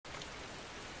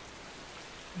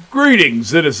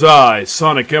Greetings, it is I,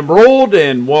 Sonicemerald,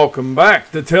 and welcome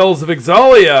back to Tales of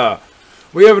Xillia.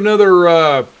 We have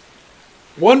another,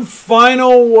 one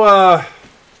final,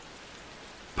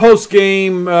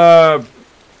 post-game,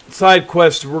 side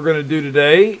quest we're going to do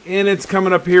today, and it's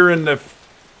coming up here in the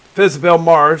Fezabel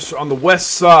Marsh on the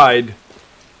west side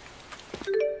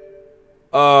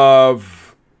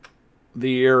of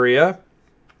the area.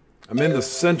 I'm in the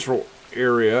central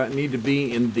area. I need to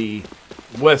be in the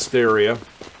west area.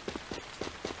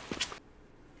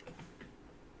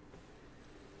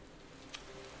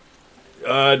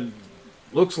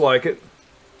 Looks like it.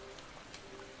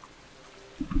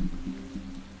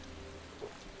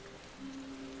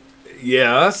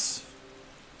 Yes.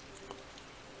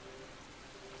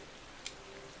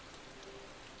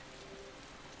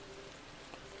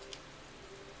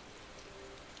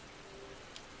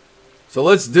 So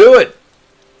let's do it.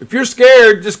 If you're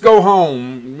scared, just go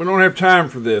home. We don't have time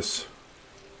for this.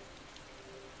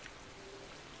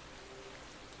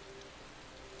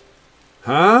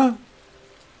 Huh?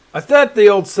 I thought the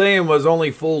old saying was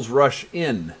only fools rush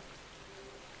in.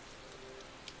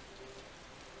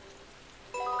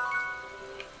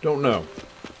 Don't know.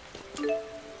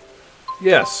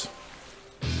 Yes.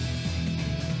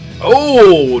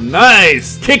 Oh,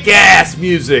 nice! Kick-ass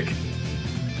music!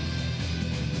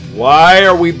 Why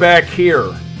are we back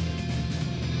here?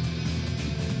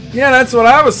 Yeah, that's what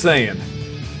I was saying.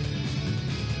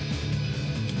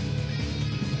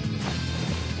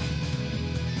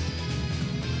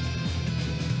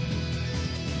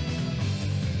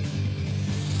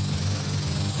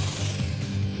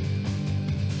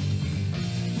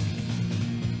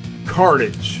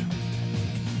 Carnage.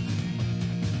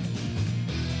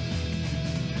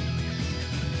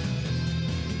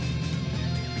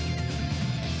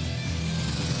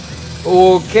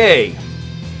 Okay.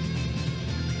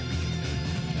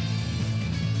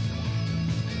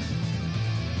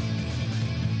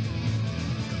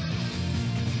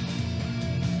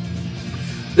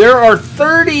 There are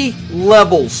 30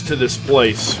 levels to this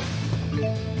place.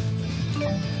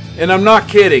 And I'm not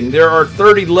kidding. There are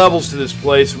 30 levels to this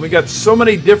place, and we got so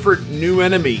many different new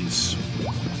enemies.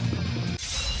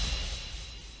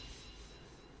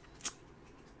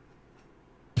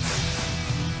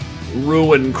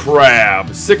 Ruin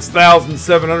Crab,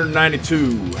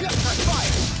 6,792.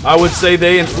 I would say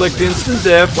they inflict instant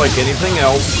death like anything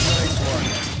else.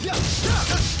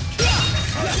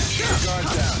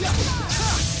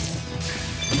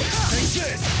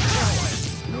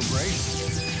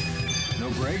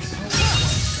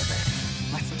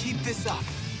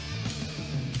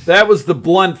 That was the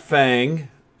Blunt Fang,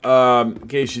 in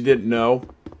case you didn't know.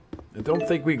 I don't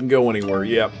think we can go anywhere.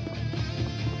 Yep.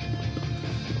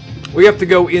 We have to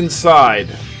go inside.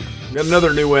 We got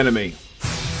another new enemy.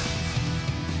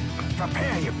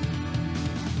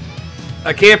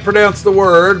 I can't pronounce the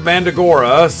word.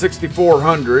 Mandagora,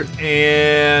 6,400.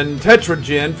 And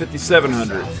Tetragen,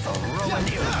 5,700.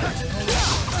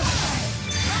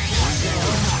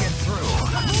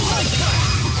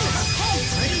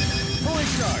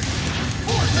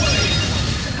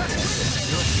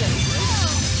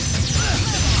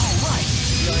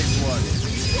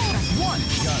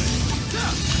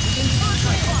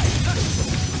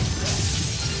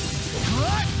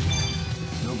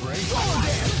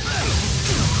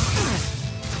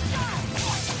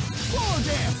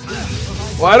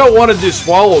 Well, I don't want to do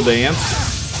Swallow Dance.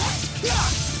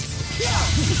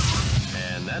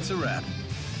 And that's a wrap.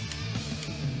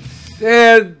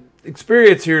 Yeah,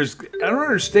 experience here is... I don't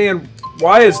understand.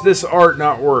 Why is this art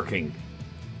not working?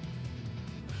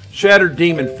 Shattered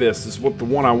Demon Fist is what the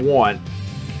one I want.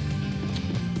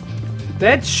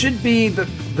 That should be the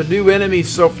new enemy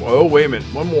so far. Oh, wait a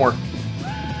minute. One more.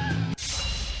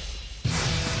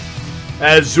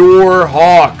 Azure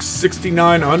Hawk,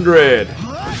 6,900.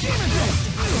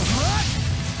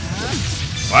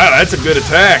 Wow, that's a good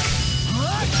attack.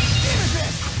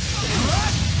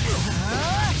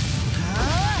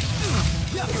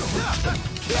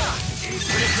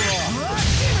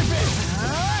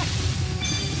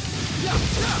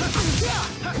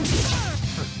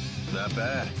 Not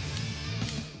bad.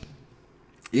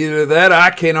 Either that, I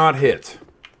cannot hit.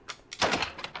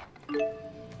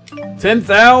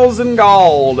 10,000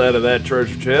 gold out of that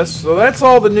treasure chest. So that's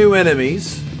all the new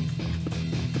enemies.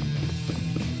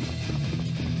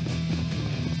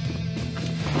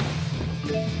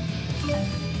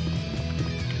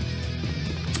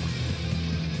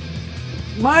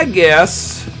 My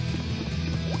guess...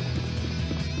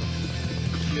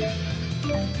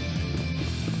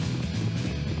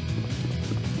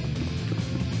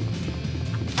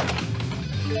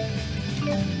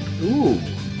 Ooh.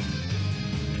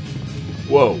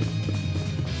 Whoa.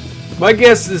 My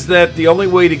guess is that the only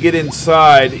way to get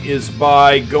inside is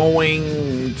by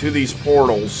going to these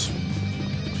portals.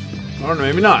 I don't know,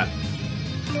 maybe not.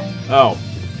 Oh.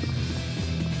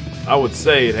 I would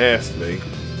say it has to be.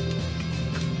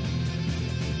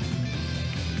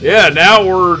 Yeah, now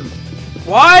we're...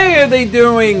 Why are they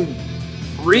doing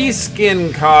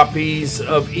reskin copies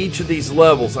of each of these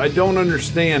levels? I don't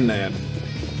understand that.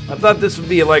 I thought this would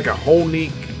be like a whole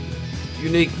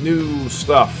unique new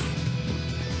stuff.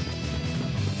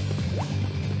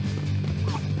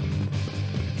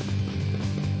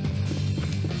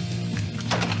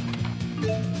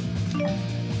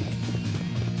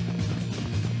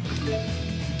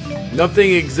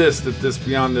 Nothing exists at this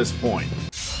beyond this point.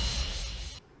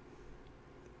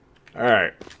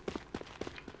 Alright.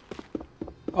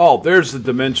 Oh, there's the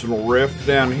dimensional rift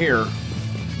down here.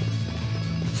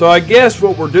 So I guess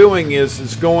what we're doing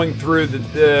is going through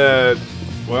the...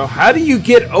 well, how do you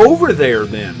get over there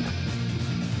then?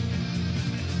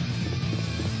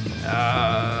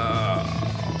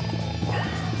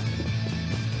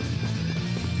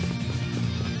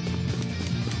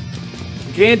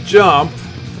 You can't jump.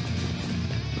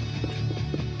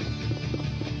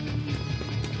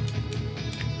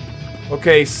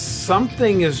 Okay,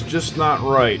 something is just not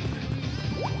right.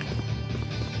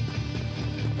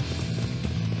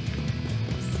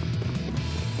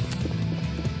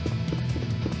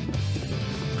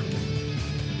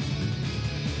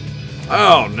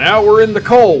 Oh, now we're in the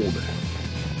cold.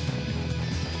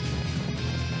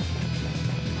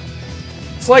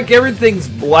 It's like everything's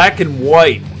black and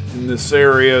white in this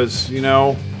area, you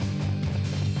know.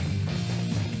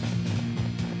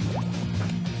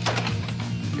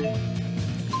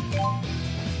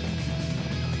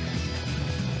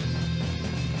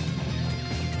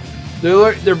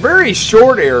 They're very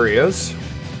short areas.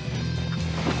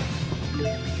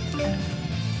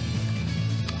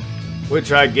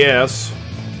 Which I guess.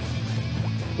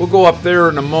 We'll go up there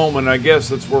in a moment. I guess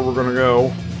that's where we're going to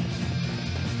go.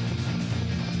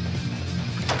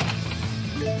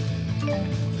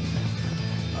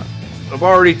 I've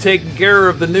already taken care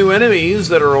of the new enemies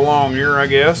that are along here, I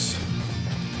guess.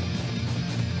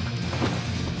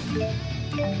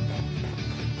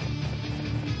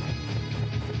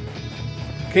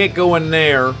 Can't go in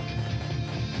there.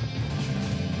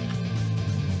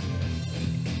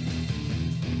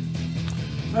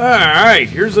 Alright,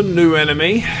 here's a new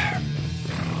enemy.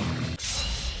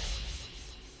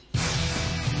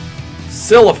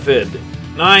 Xillia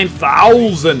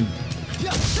 9000.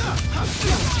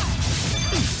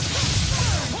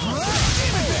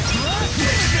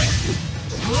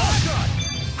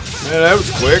 Yeah, that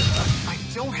was quick. I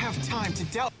don't have time to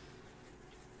doubt.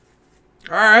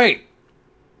 Alright.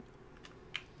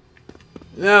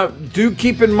 Now, do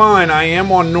keep in mind, I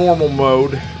am on normal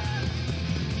mode.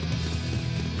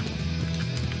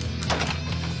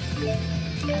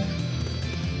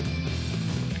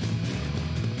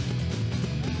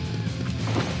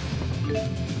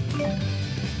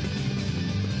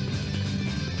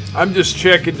 I'm just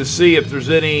checking to see if there's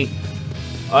any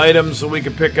items that we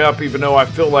can pick up, even though I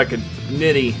feel like a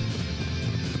nitty.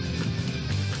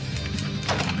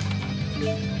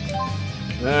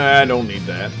 I don't need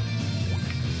that.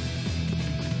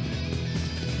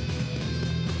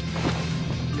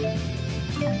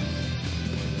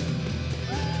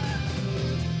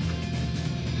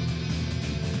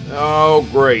 Oh,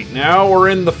 great. Now we're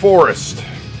in the forest.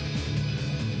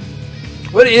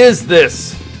 What is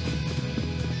this?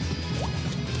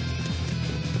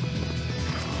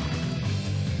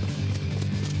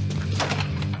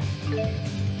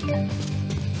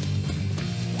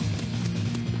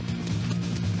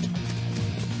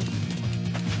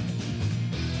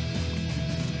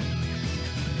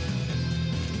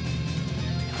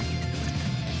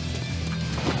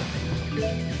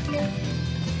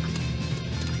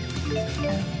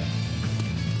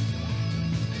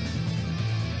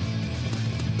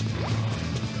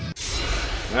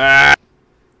 Ah,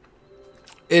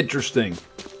 interesting.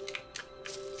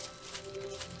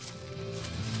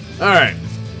 All right.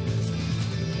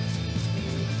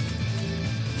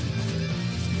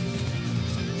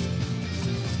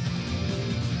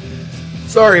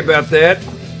 Sorry about that.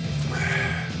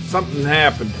 Something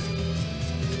happened.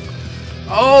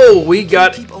 Oh, we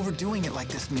got... Keep overdoing it like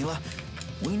this, Mila.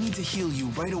 We need to heal you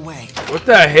right away. What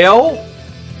the hell?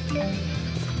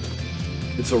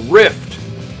 It's a rift.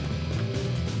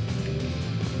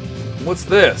 What's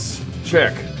this?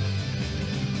 Check.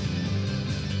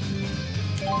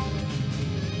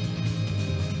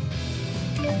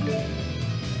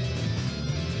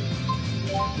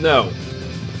 No.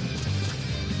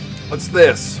 What's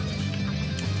this?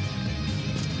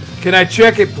 Can I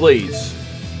check it, please?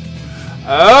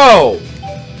 Oh!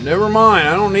 Never mind,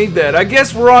 I don't need that. I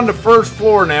guess we're on the first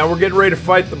floor now. We're getting ready to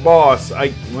fight the boss.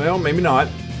 Well, maybe not.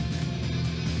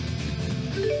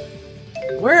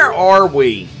 Where are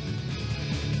we?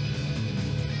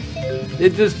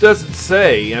 It just doesn't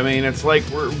say. I mean, it's like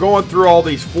we're going through all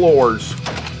these floors.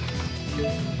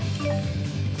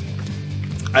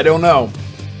 I don't know.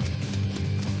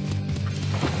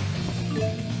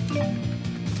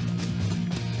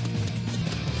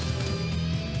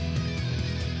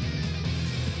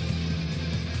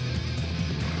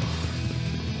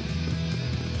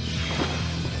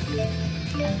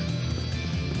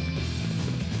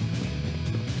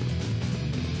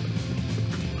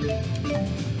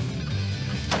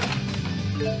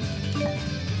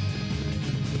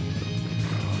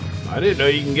 I didn't know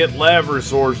you can get lava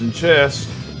swords in chests.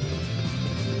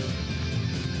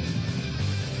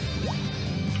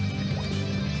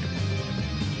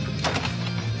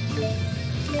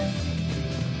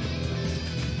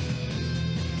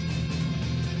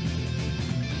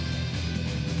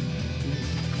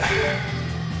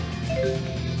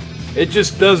 It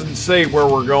just doesn't say where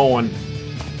we're going.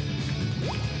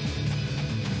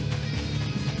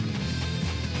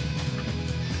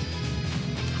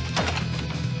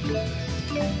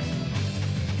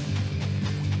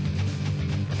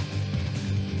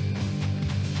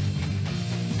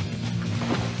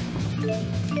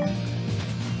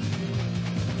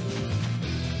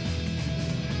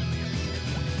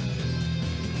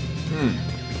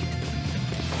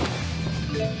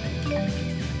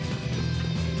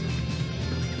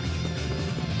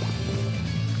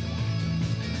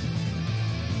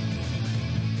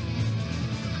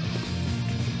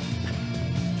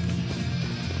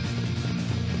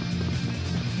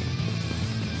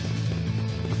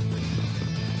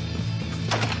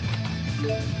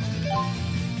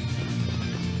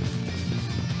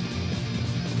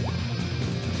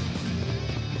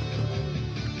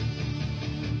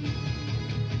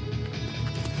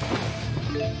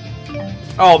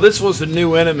 Oh, this was a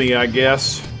new enemy, I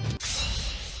guess.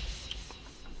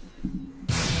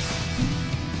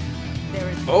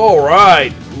 All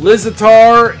right,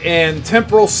 Lizitar and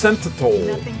Temporal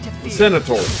Centaur.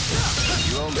 Centaur.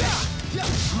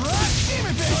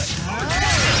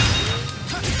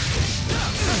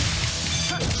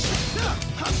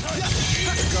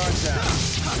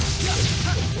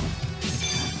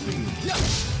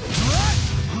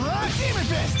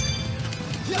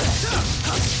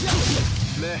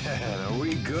 Man, are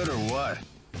we good or what?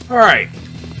 All right.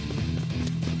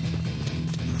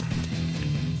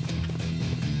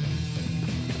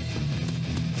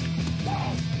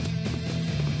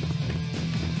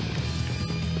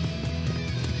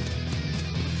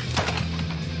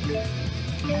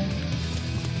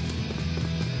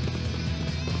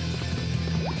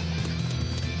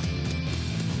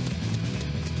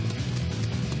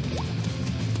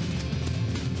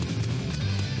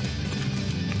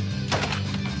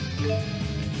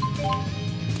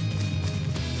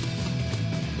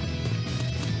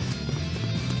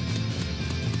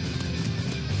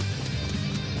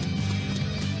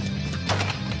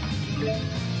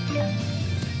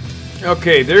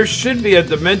 Okay, there should be a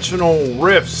dimensional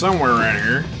rift somewhere around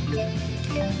here.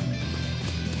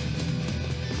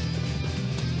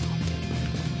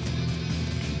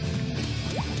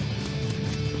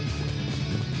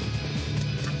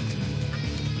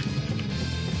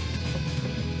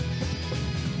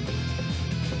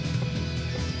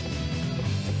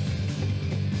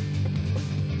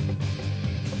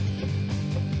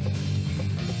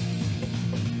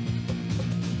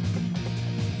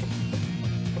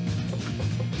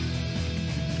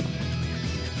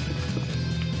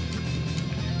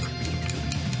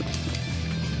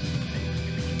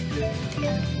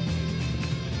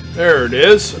 There it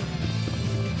is.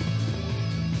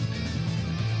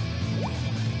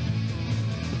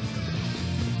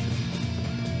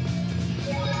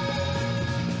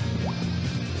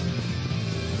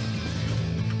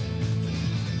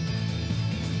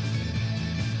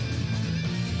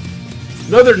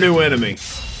 Another new enemy.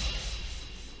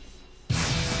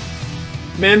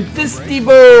 Mantistibo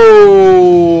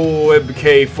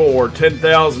MK4,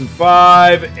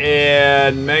 10,005,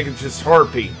 and Magnus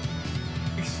Harpy.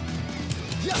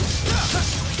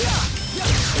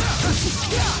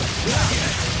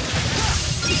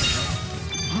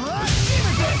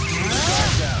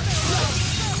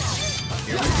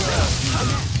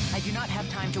 I do not have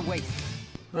time to waste.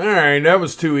 Alright, that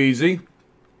was too easy.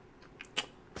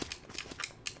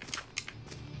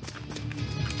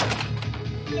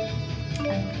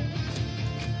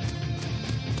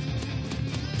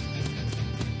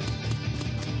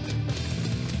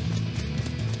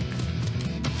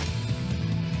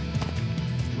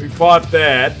 fought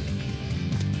that.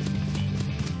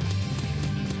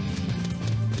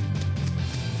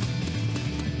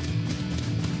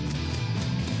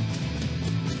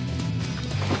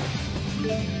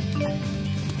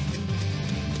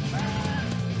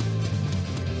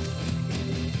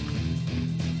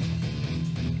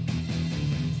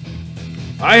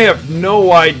 I have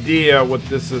no idea what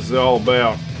this is all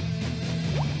about.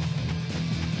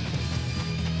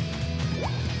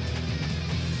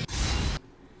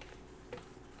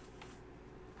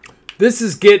 This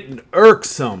is getting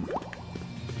irksome.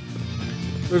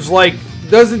 There's like,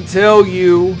 doesn't tell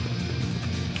you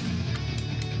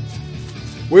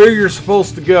where you're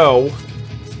supposed to go.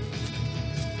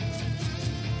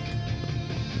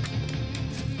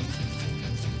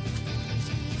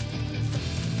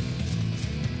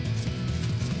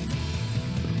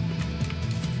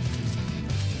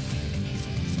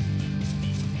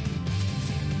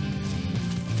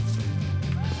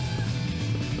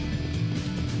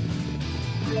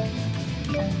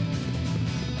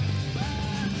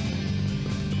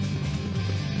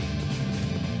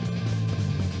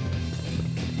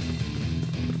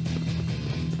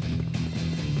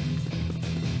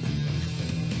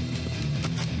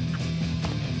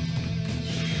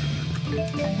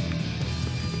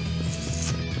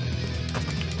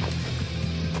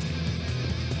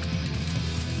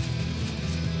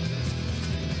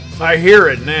 I hear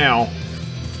it now.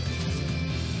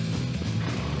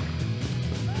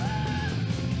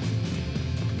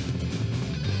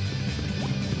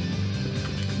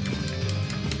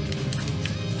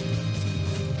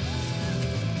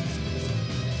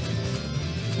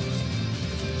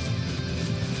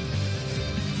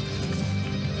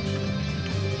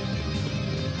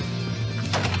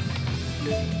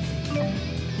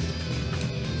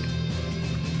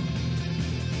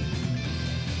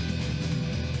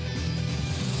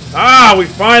 Ah, we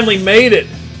finally made it.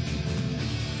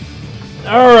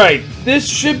 All right, this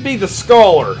should be the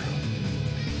scholar.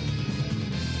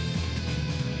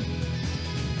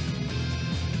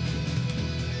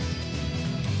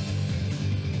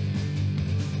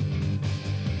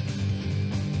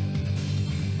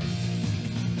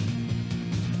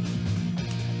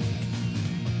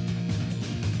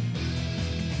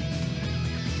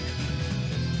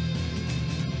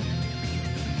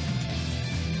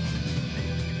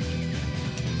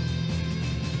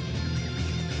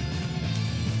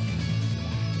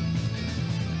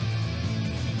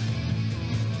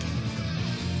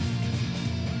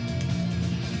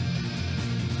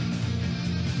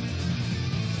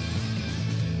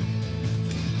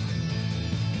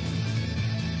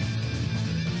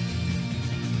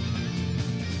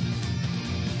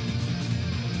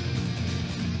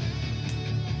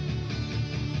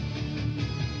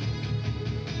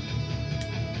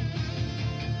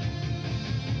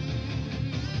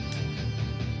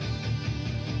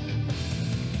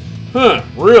 Huh,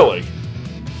 really?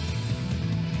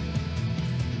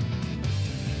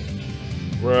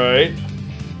 Right.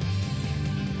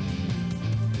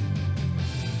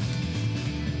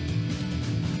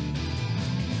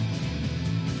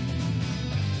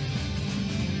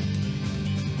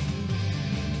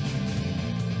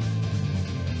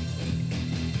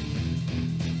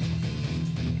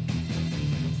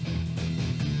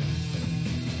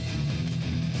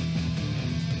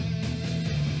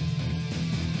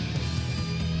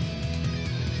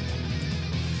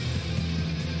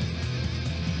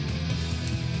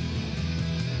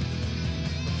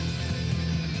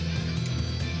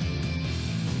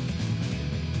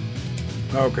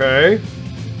 Okay.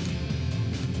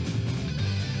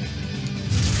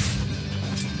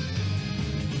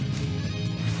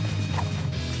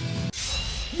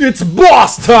 It's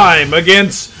boss time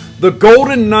against the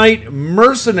Golden Knight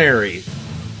Mercenary.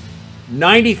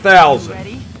 90,000.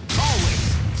 Ready? Always.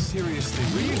 Seriously,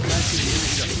 were you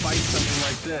guys to fight something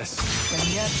like this? And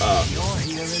yet, you're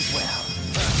here as well.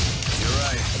 You're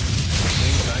right.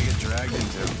 Things I get dragged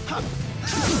into.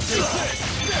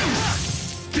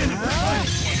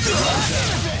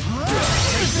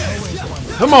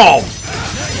 Come on.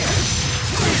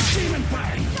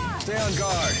 Stay on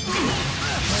guard.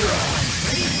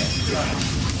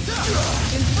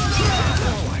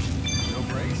 No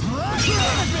breaks.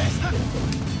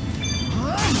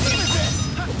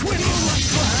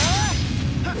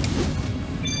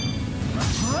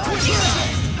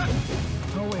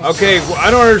 Okay,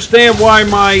 I don't understand why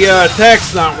my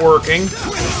attack's not working.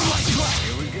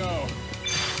 Here we go.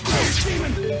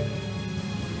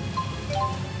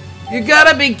 You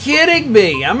gotta be kidding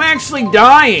me! I'm actually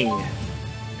dying! No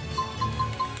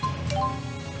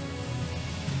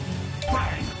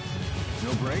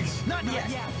breaks? Not yet.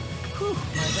 Whew, my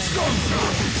God!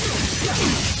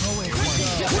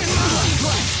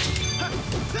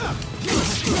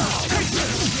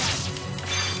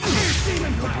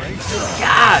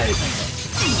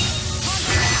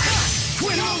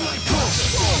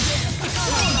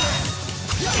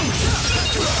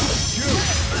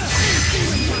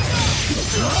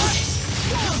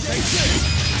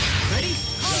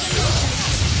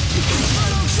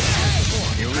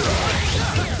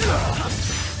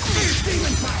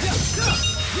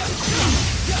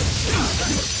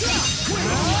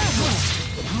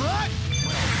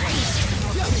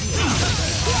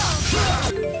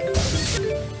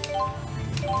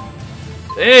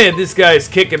 Hey, this guy's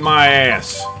kicking my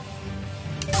ass.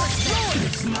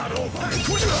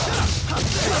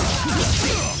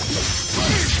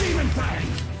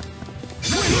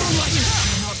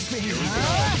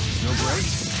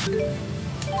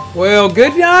 Well,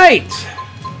 good night.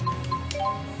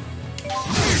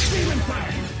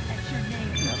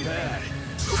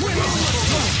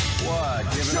 What?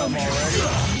 Giving up already?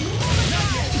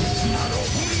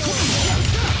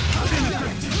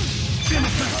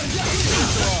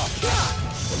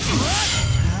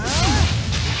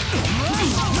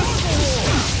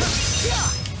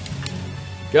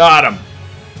 Got him.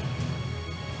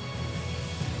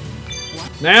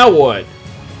 Now what?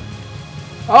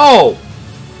 Oh!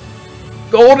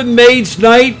 Golden Mage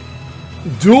Knight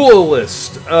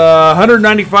Duelist.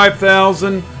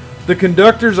 195,000. The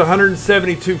Conductor's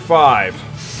 172,500.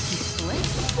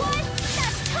 What?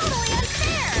 That's totally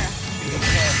unfair! Be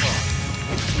careful.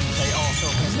 They also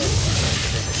possess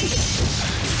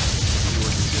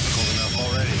Difficult enough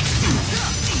already.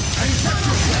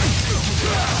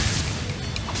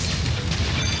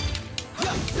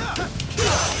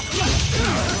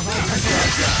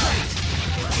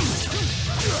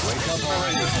 Wake up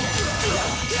already.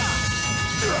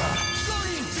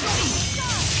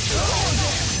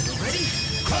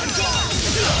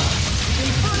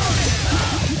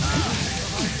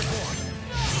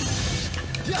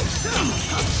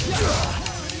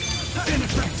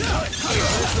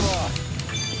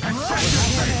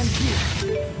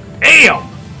 Damn!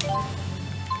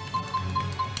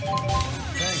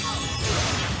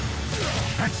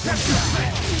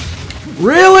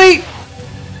 Really?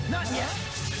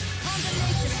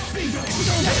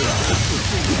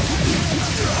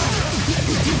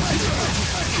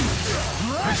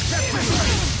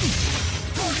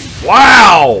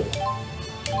 Wow!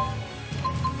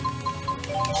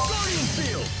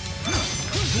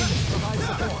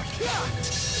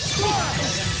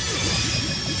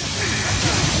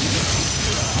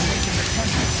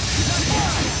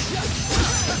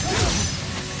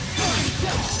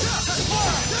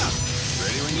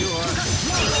 Ready when you are.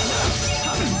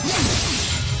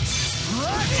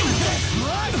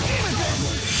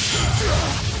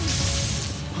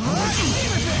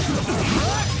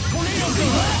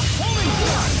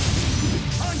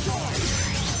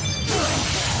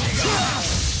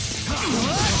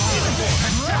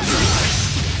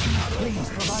 Please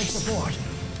provide support.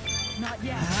 Not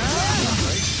yet.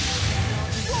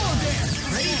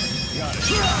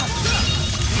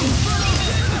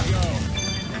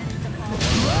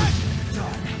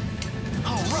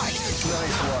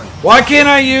 Why can't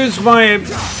I use my...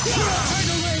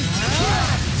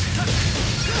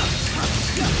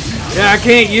 Yeah, I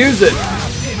can't use it.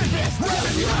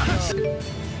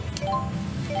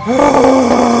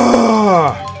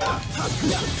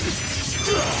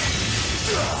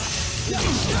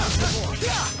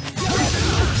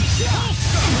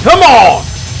 Come on!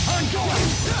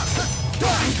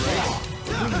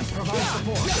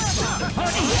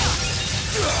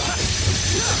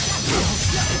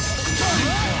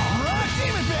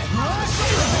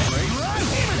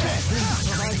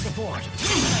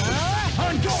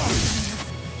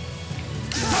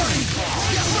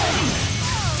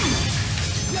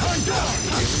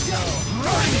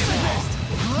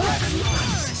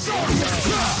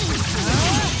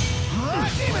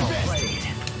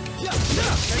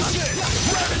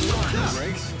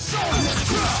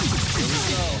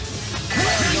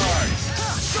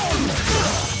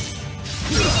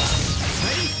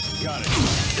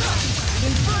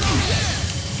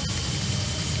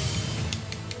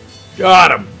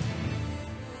 Got him.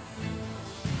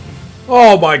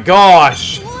 Oh my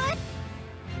gosh.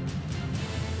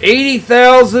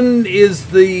 80,000 is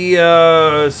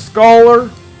the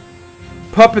Scholar.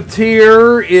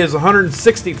 Puppeteer is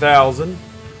 160,000.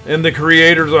 And the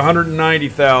Creator's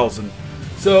 190,000.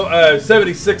 So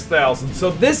 76,000. So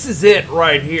this is it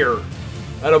right here.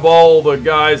 Out of all the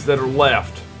guys that are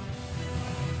left.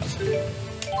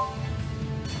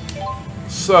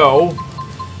 So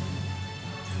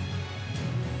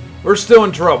We're still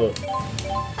in trouble.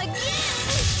 Again!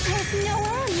 There's no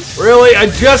end. Really? I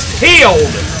just healed!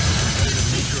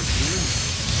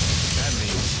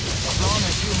 As long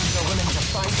as humans are willing to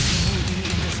fight, we will be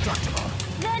indestructible.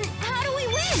 Then how do we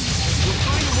win? We'll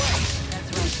find a way.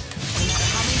 That's right. No matter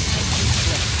how many times we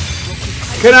slip, we'll keep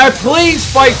fighting. Can I please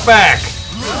fight back?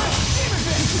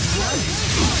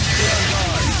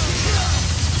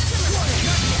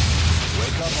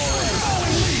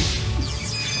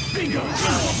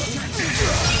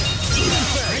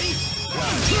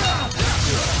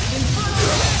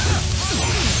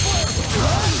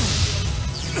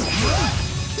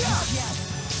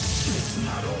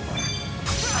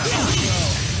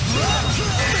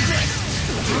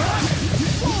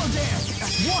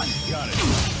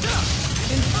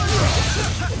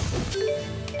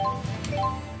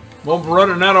 Well, we're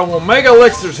running out of Omega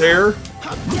Elixirs here.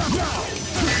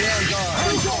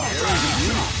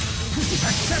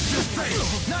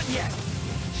 Not yet.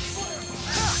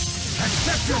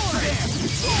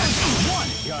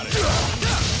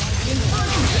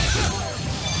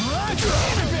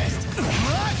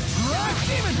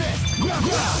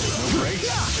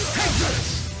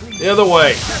 The other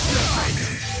way.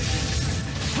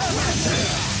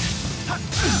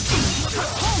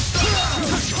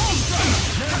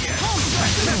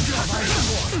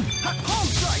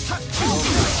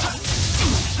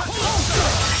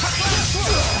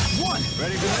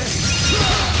 Ready for this?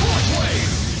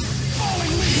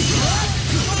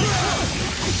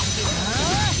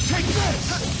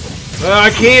 I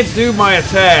can't do my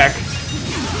attack.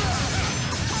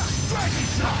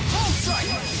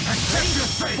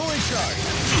 Fully charged.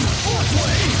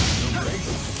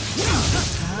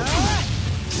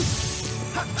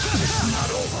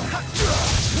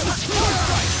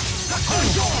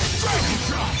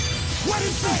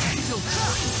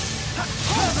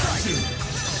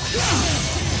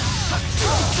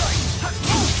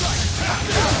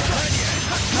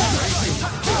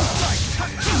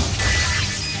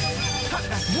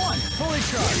 One, fully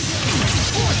charged.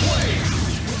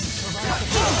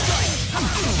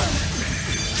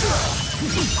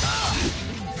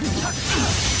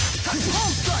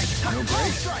 No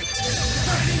breaks.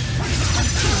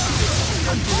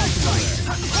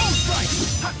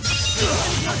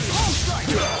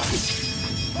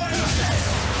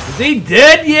 Is he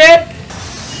dead yet?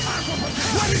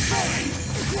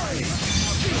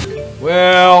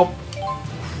 Well,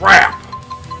 crap.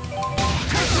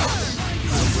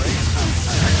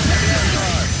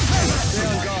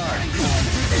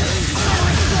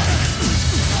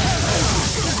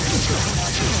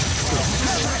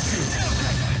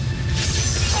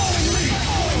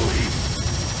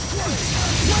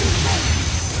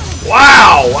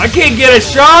 Wow, I can't get a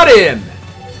shot in.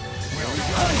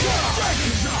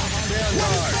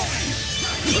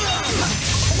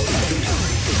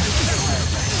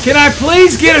 Can I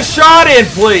please get a shot in,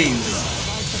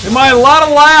 please? Am I not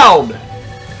allowed?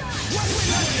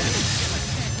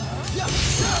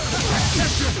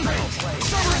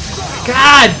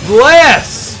 God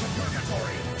bless.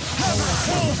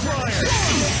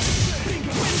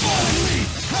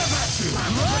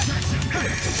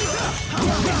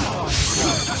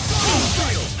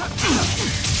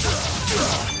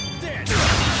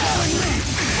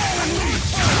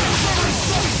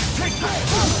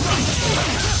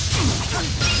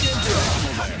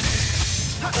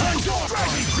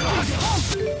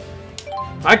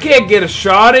 I can't get a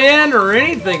shot in or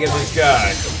anything in this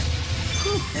guy.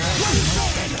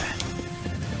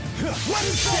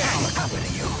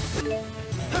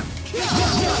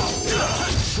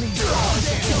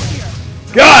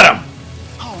 Got him!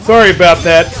 Sorry about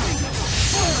that.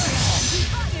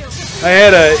 I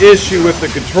had an issue with the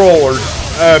controllers,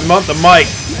 the mic.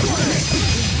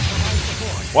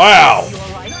 Wow.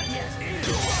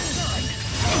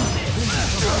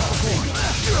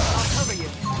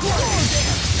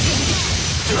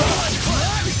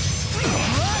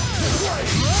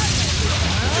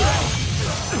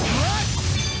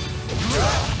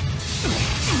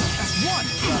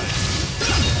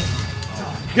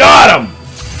 Got him!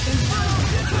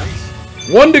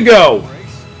 One to go.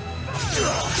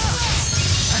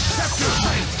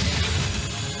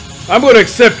 I'm going to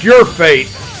accept your fate.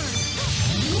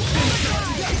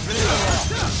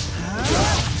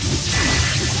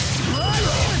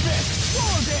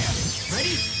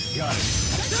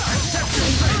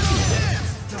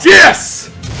 Yes!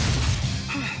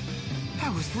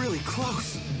 That was really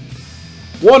close.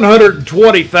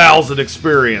 120,000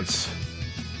 experience.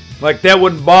 Like, that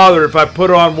wouldn't bother if I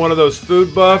put on one of those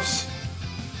food buffs.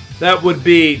 That would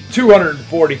be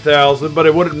 240,000, but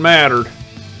it wouldn't matter.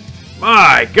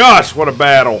 My gosh, what a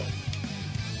battle.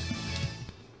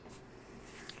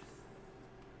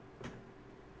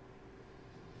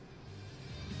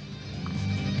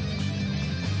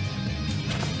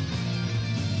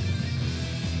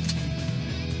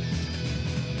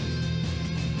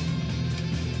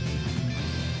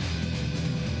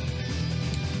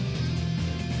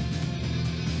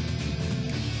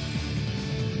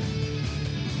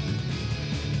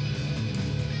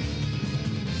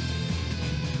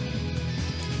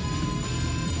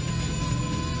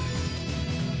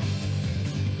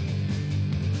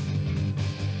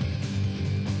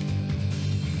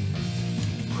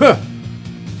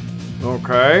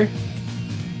 Okay.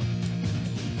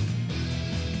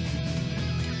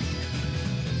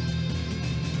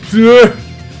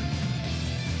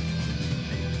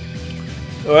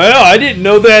 Well, I didn't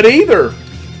know that either.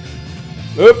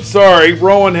 Oops, sorry.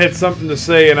 Rowan had something to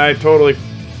say and I totally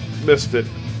missed it.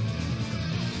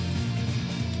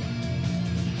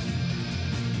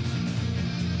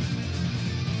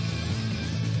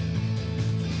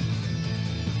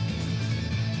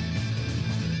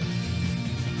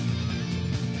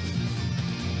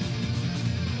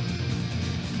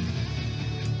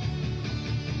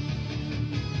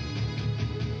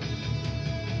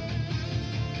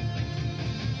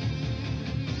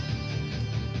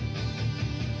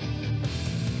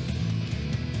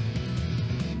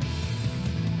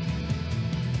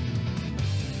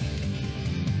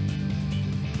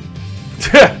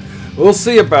 We'll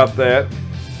see about that.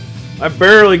 I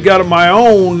barely got my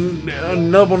own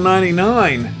level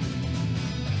 99.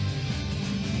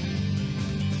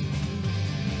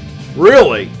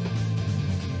 Really?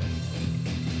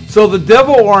 So the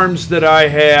devil arms that I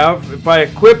have, if I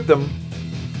equip them,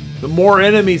 the more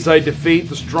enemies I defeat,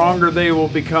 the stronger they will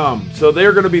become. So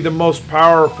they're going to be the most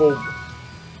powerful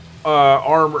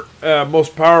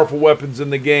most powerful weapons in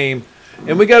the game.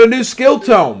 And we got a new skill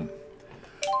tome.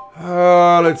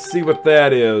 Let's see what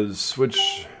that is,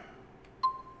 which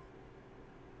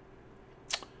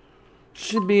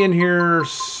should be in here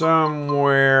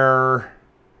somewhere.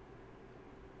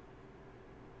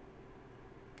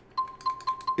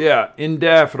 Yeah,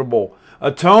 Indefatigable.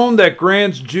 A tome that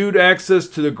grants Jude access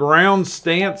to the ground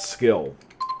stance skill.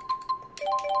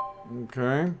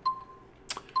 Okay.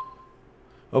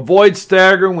 Avoid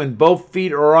staggering when both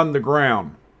feet are on the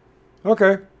ground.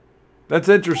 Okay. That's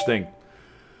interesting.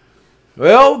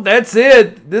 Well, that's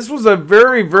it. This was a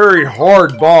very, very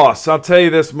hard boss. I'll tell you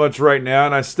this much right now.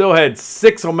 And I still had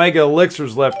 6 Omega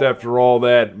Elixirs left after all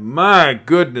that. My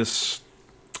goodness.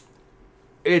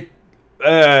 We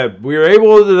were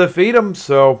able to defeat him,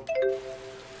 so...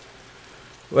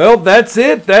 Well, that's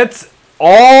it. That's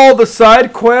all the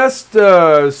side quests,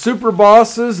 super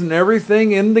bosses, and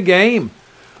everything in the game.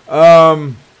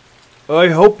 I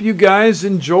hope you guys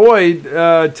enjoyed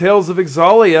Tales of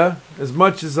Xillia as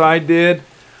much as I did.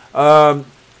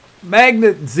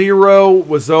 Magnet Zero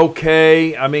was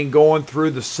okay. I mean, going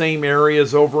through the same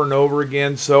areas over and over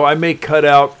again. So I may cut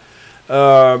out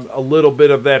a little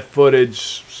bit of that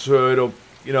footage so it'll,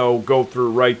 you know, go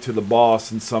through right to the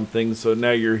boss and something. So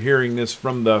now you're hearing this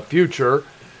from the future.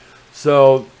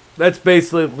 So that's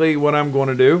basically what I'm going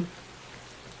to do.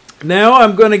 Now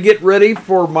I'm going to get ready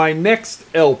for my next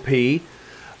LP.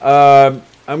 I'm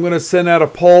going to send out a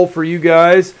poll for you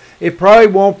guys. It probably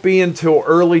won't be until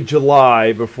early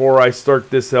July before I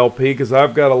start this LP because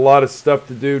I've got a lot of stuff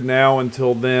to do now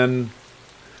until then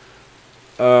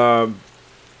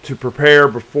to prepare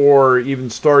before even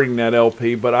starting that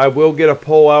LP. But I will get a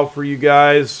poll out for you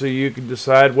guys so you can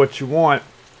decide what you want.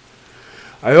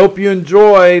 I hope you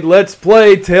enjoy Let's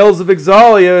Play Tales of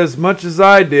Xillia as much as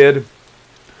I did.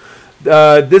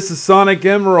 This is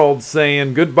Sonicemerald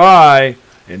saying goodbye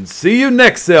and see you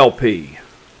next LP.